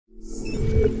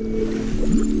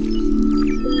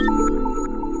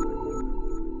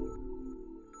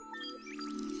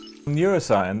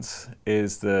Neuroscience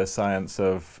is the science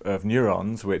of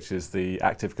neurons, which is the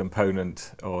active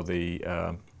component or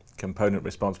the component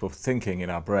responsible for thinking in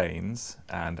our brains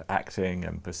and acting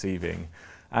and perceiving.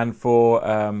 And for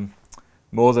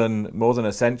more than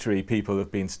a century, people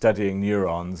have been studying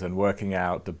neurons and working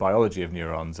out the biology of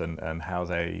neurons and how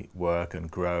they work and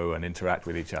grow and interact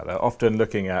with each other, often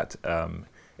looking at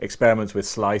experiments with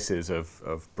slices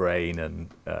of brain and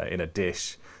in a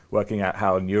dish, working out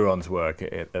how neurons work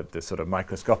at this sort of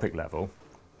microscopic level.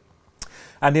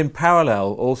 And in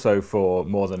parallel, also for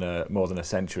more than a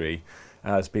century,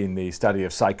 has been the study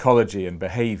of psychology and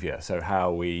behavior, so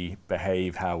how we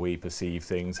behave, how we perceive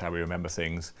things, how we remember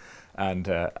things,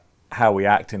 and how we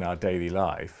act in our daily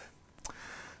life.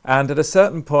 And at a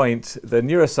certain point, the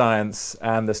neuroscience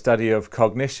and the study of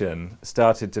cognition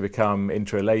started to become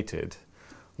interrelated,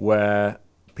 where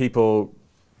people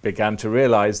began to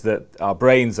realize that our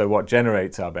brains are what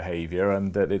generates our behavior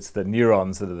and that it's the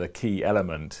neurons that are the key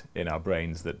element in our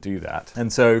brains that do that.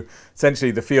 And so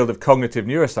essentially the field of cognitive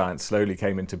neuroscience slowly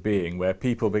came into being, where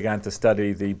people began to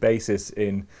study the basis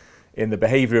in the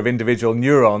behavior of individual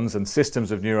neurons and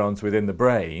systems of neurons within the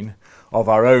brain of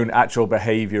our own actual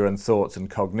behavior and thoughts and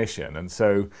cognition. And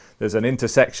so there's an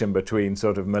intersection between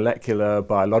sort of molecular,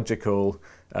 biological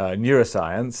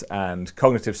neuroscience and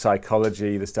cognitive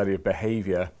psychology, the study of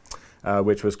behavior,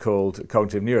 which was called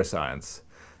cognitive neuroscience.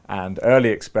 And early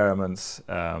experiments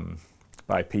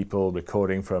by people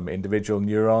recording from individual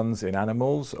neurons in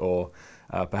animals, or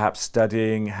perhaps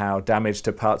studying how damage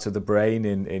to parts of the brain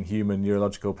in human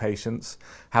neurological patients,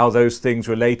 how those things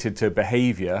related to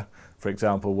behavior, for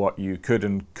example, what you could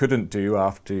and couldn't do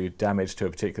after damage to a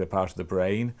particular part of the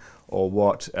brain, or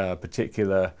what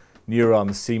particular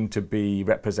neurons seem to be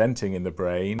representing in the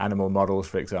brain, animal models,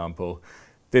 for example.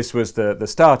 This was the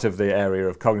start of the area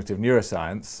of cognitive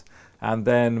neuroscience, and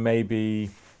then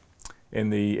maybe in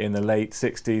the late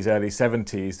 60s, early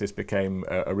 70s, this became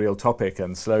a real topic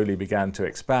and slowly began to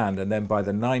expand. And then by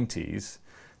the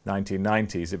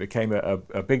 1990s, it became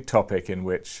a big topic in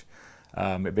which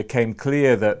it became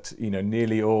clear that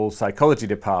nearly all psychology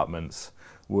departments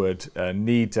would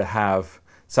need to have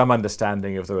some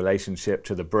understanding of the relationship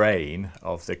to the brain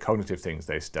of the cognitive things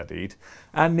they studied,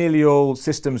 and nearly all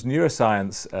systems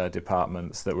neuroscience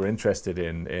departments that were interested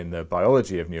in the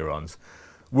biology of neurons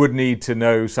would need to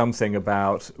know something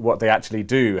about what they actually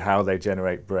do, how they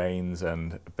generate brains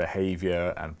and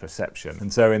behavior and perception. And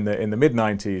so in the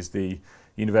mid-90s, the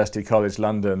University College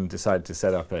London decided to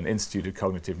set up an Institute of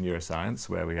Cognitive Neuroscience,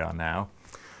 where we are now,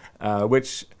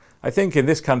 which I think in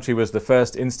this country was the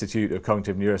first institute of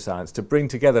cognitive neuroscience to bring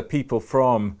together people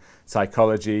from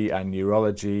psychology and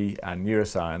neurology and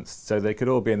neuroscience, so they could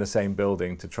all be in the same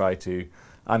building to try to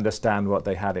understand what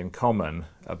they had in common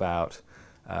about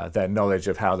their knowledge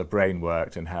of how the brain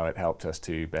worked and how it helped us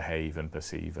to behave and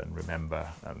perceive and remember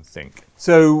and think.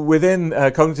 So within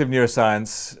cognitive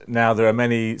neuroscience now there are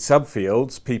many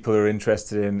subfields. People are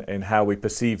interested in how we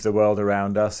perceive the world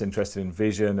around us, interested in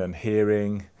vision and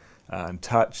hearing and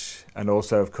touch, and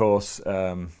also of course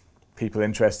people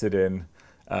interested in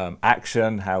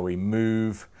action, how we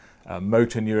move,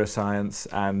 motor neuroscience,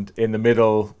 and in the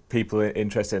middle people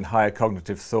interested in higher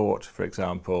cognitive thought, for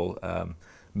example,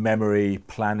 memory,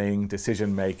 planning,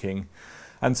 decision making.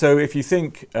 And so if you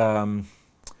think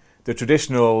the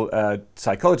traditional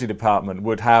psychology department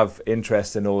would have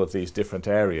interest in all of these different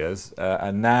areas,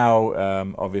 and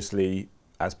now obviously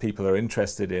as people are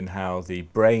interested in how the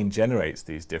brain generates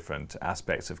these different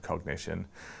aspects of cognition,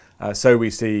 so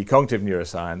we see cognitive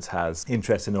neuroscience has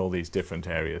interest in all these different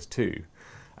areas too.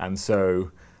 And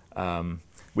so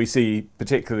we see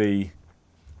particularly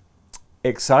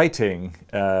exciting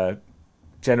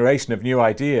generation of new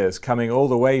ideas coming all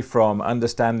the way from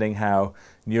understanding how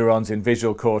neurons in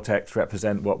visual cortex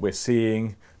represent what we're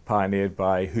seeing, pioneered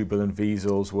by Hubel and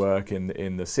Wiesel's work in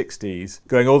the 60s,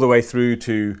 going all the way through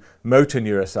to motor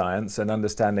neuroscience and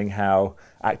understanding how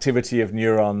activity of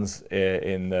neurons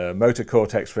in the motor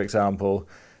cortex, for example,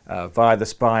 via the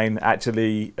spine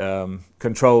actually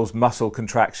controls muscle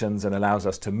contractions and allows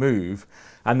us to move.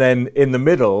 And then in the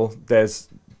middle, there's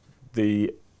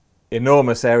the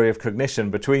enormous area of cognition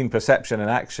between perception and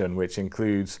action, which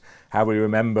includes how we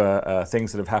remember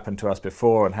things that have happened to us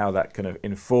before and how that can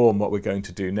inform what we're going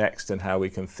to do next, and how we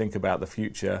can think about the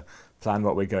future, plan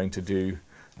what we're going to do.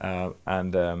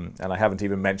 And I haven't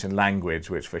even mentioned language,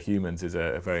 which for humans is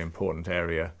a very important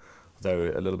area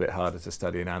though a little bit harder to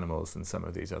study in animals than some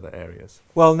of these other areas.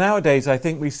 Well, nowadays I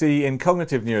think we see in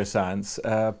cognitive neuroscience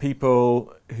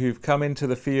people who've come into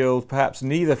the field perhaps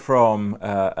neither from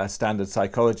a standard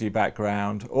psychology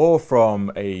background or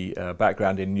from a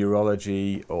background in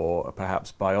neurology or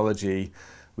perhaps biology.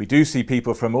 We do see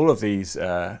people from all of these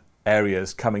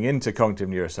areas coming into cognitive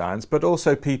neuroscience, but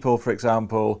also people, for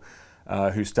example,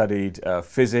 who studied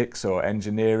physics or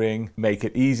engineering, make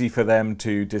it easy for them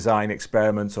to design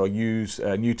experiments or use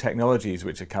new technologies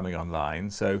which are coming online.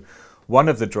 So one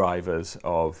of the drivers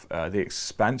of the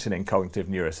expansion in cognitive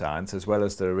neuroscience, as well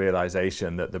as the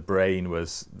realization that the brain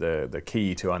was the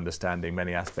key to understanding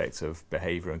many aspects of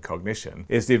behavior and cognition,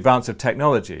 is the advance of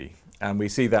technology. And we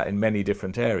see that in many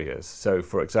different areas. So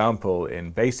for example,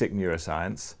 in basic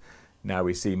neuroscience, now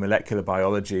we see molecular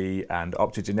biology and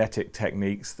optogenetic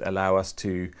techniques that allow us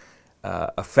to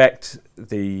affect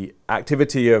the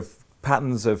activity of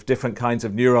patterns of different kinds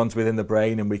of neurons within the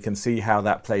brain, and we can see how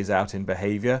that plays out in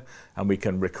behavior, and we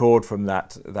can record from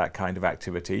that kind of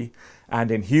activity.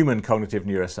 And in human cognitive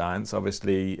neuroscience,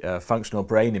 obviously functional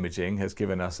brain imaging has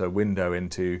given us a window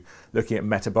into looking at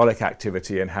metabolic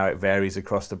activity and how it varies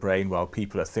across the brain while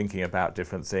people are thinking about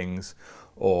different things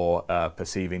or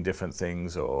perceiving different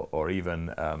things or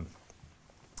even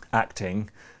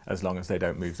acting, as long as they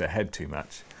don't move their head too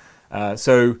much.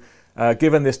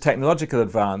 Given this technological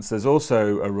advance, there's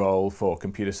also a role for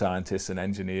computer scientists and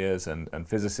engineers and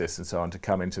physicists and so on to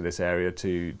come into this area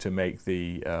to make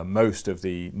the most of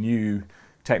the new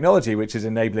technology, which is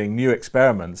enabling new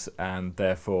experiments and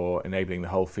therefore enabling the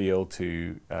whole field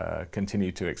to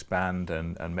continue to expand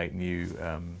and make new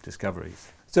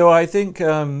discoveries. So I think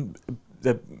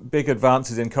the big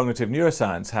advances in cognitive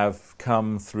neuroscience have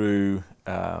come through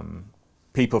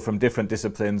people from different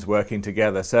disciplines working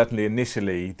together. Certainly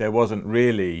initially there wasn't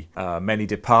really many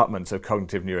departments of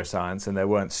cognitive neuroscience, and there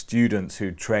weren't students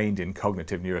who trained in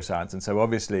cognitive neuroscience, and so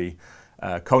obviously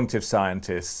cognitive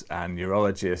scientists and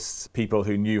neurologists, people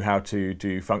who knew how to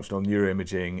do functional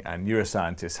neuroimaging, and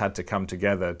neuroscientists had to come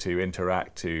together to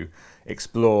interact, to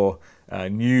explore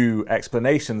new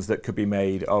explanations that could be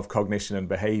made of cognition and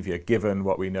behavior given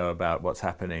what we know about what's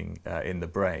happening in the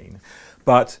brain.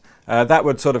 But that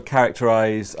would sort of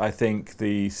characterize, I think,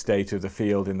 the state of the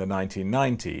field in the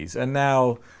 1990s. And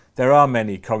now there are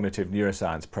many cognitive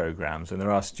neuroscience programs, and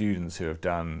there are students who have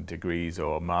done degrees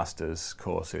or master's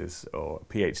courses or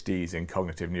PhDs in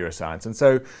cognitive neuroscience. And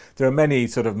so there are many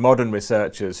sort of modern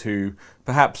researchers who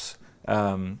perhaps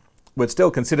would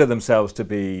still consider themselves to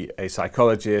be a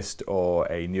psychologist or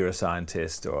a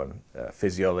neuroscientist or a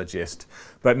physiologist,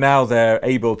 but now they're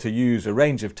able to use a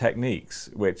range of techniques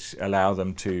which allow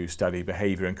them to study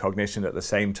behavior and cognition at the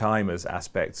same time as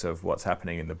aspects of what's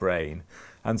happening in the brain.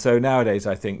 And so nowadays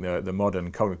I think the modern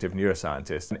cognitive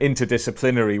neuroscientist, an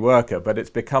interdisciplinary worker, but it's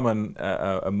become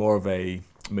a more of a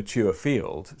mature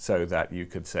field, so that you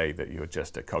could say that you're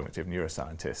just a cognitive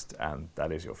neuroscientist and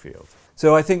that is your field.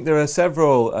 So I think there are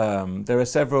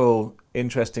several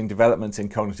interesting developments in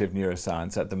cognitive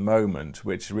neuroscience at the moment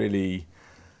which really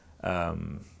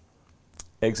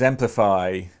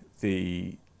exemplify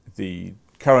the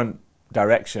current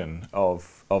direction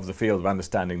of the field of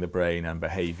understanding the brain and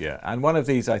behavior. And one of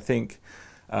these, I think,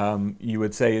 you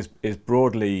would say is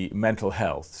broadly mental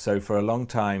health. So for a long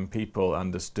time people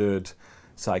understood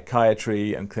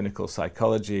psychiatry and clinical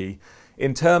psychology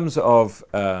in terms of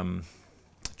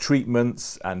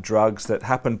treatments and drugs that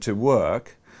happen to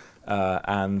work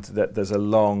and that there's a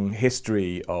long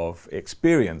history of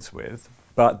experience with,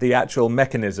 but the actual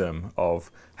mechanism of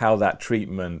how that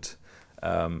treatment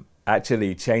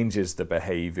actually changes the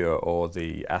behavior or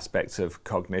the aspects of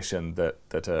cognition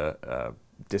that are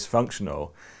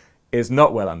dysfunctional is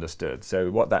not well understood. So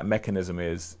what that mechanism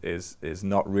is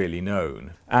not really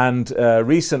known. And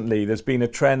recently there's been a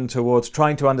trend towards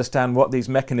trying to understand what these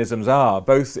mechanisms are,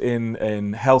 both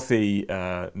in healthy,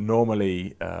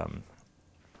 normally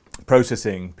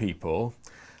processing people,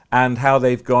 and how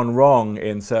they've gone wrong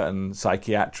in certain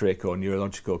psychiatric or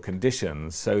neurological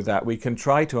conditions, so that we can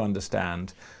try to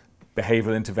understand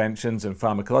behavioral interventions and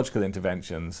pharmacological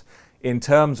interventions in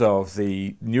terms of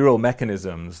the neural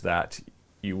mechanisms that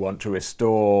you want to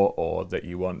restore or that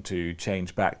you want to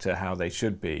change back to how they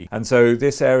should be. And so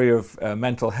this area of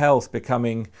mental health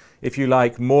becoming, if you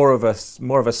like, more of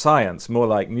a science, more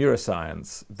like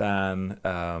neuroscience than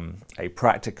a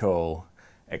practical,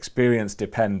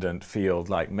 experience-dependent field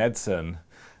like medicine.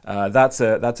 That's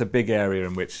a big area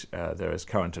in which there is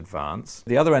current advance.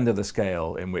 The other end of the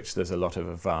scale in which there's a lot of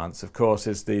advance, of course,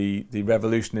 is the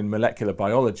revolution in molecular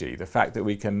biology. The fact that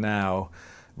we can now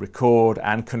record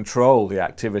and control the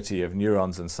activity of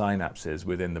neurons and synapses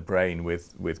within the brain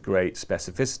with great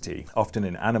specificity, often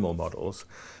in animal models,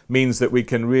 means that we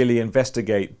can really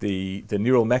investigate the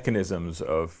neural mechanisms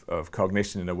of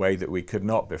cognition in a way that we could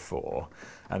not before.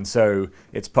 And so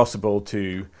it's possible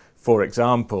to, for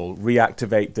example,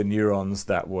 reactivate the neurons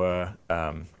that were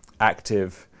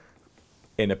active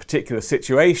in a particular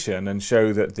situation and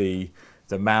show that the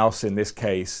mouse, in this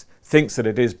case, thinks that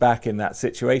it is back in that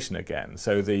situation again.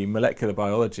 So the molecular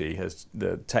biology,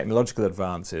 the technological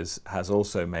advances, has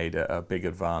also made a big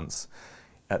advance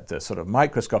at the sort of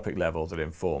microscopic level that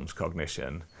informs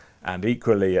cognition. And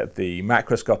equally at the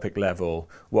macroscopic level,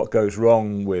 what goes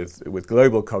wrong with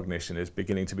global cognition is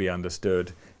beginning to be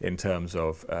understood in terms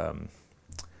of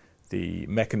the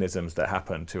mechanisms that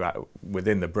happen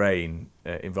within the brain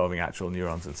involving actual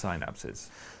neurons and synapses.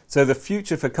 So the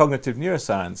future for cognitive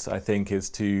neuroscience, I think, is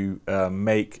to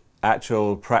make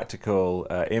actual practical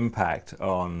impact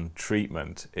on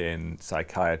treatment in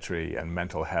psychiatry and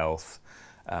mental health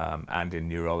and in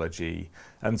neurology.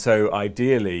 And so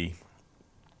ideally,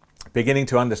 beginning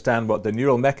to understand what the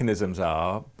neural mechanisms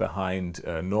are behind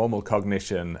normal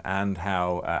cognition and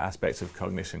how aspects of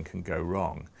cognition can go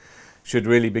wrong should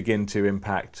really begin to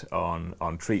impact on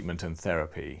treatment and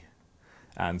therapy.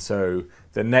 And so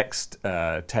the next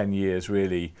 10 years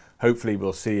really, hopefully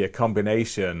we'll see a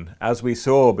combination, as we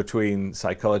saw between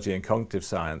psychology and cognitive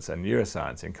science and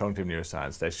neuroscience. In cognitive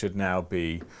neuroscience, there should now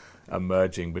be a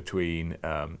merging between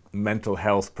mental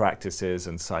health practices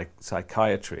and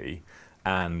psychiatry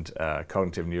and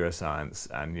cognitive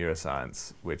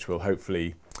neuroscience, which will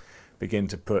hopefully begin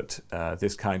to put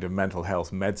this kind of mental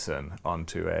health medicine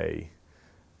onto a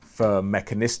firm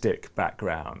mechanistic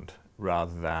background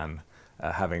rather than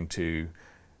having to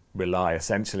rely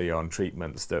essentially on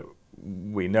treatments that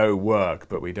we know work,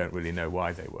 but we don't really know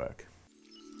why they work.